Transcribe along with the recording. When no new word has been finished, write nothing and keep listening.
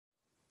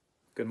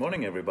Good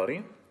morning,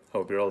 everybody.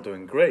 Hope you're all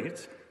doing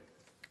great.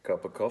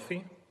 Cup of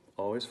coffee,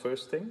 always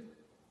first thing.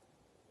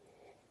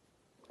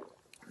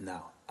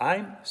 Now,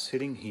 I'm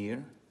sitting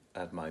here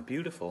at my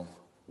beautiful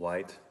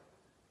white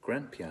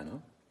grand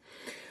piano.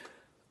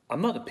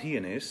 I'm not a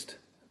pianist,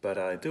 but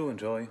I do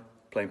enjoy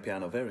playing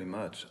piano very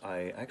much.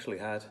 I actually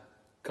had a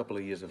couple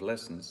of years of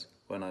lessons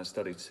when I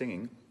studied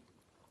singing.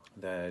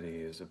 That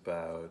is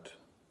about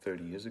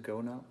 30 years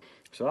ago now.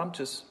 So I'm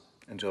just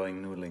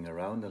enjoying noodling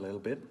around a little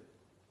bit.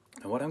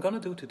 And what I'm going to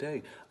do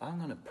today, I'm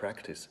going to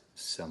practice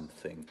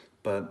something.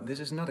 But this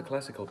is not a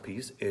classical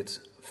piece. It's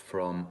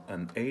from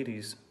an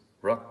 80s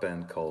rock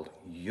band called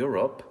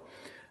Europe.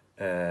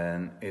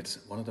 And it's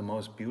one of the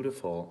most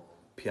beautiful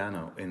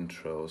piano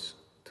intros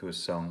to a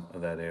song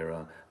of that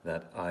era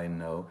that I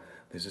know.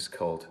 This is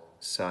called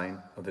Sign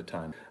of the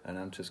Time. And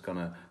I'm just going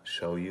to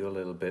show you a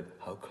little bit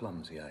how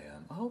clumsy I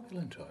am. I hope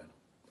you'll enjoy it.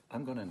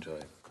 I'm going to enjoy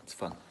it. It's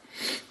fun.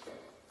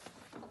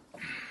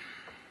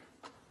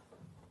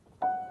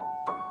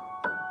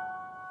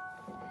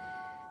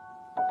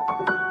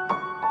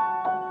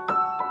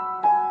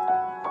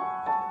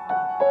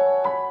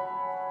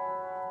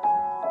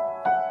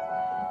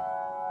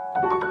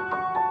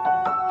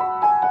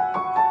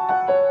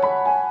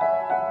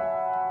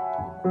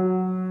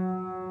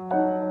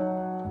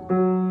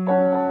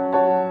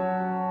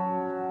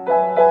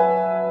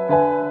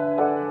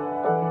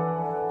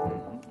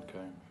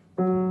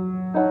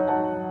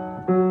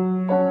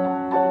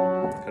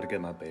 Gotta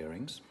get my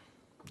bearings.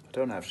 I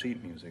don't have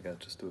sheet music, I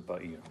just do it by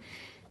ear.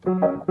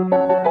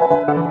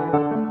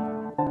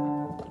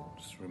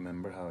 Just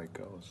remember how it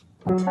goes.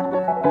 Yeah,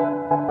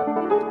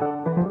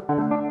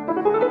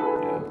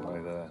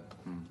 like that.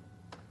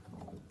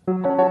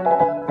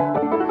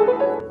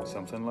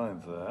 Something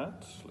like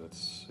that.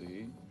 Let's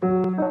see.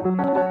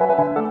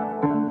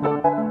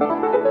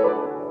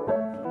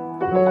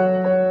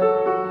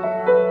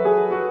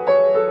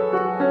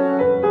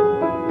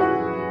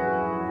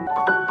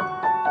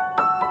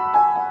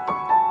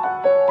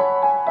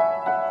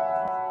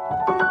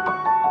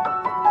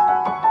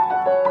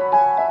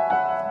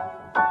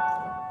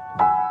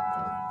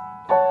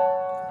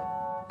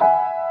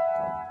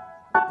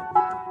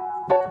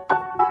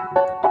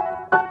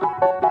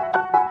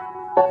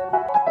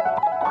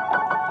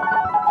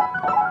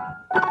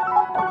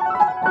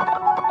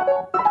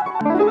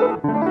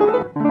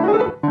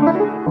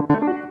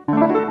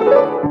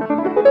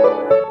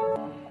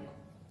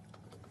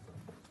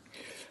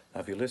 Now,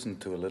 if you listen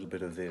to a little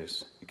bit of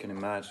this, you can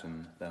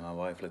imagine that my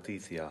wife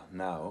Leticia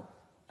now,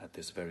 at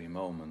this very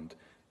moment,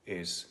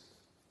 is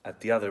at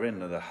the other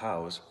end of the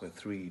house with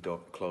three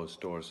closed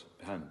doors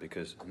behind,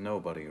 because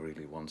nobody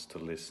really wants to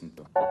listen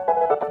to.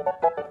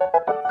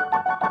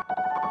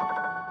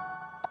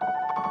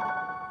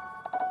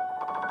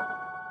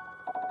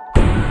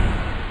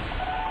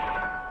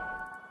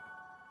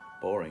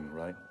 Boring,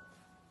 right?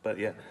 But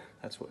yeah,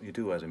 that's what you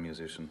do as a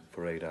musician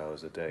for 8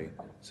 hours a day,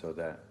 so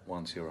that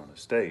once you're on a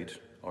stage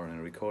or in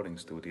a recording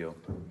studio,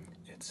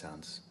 it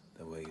sounds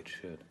the way it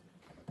should.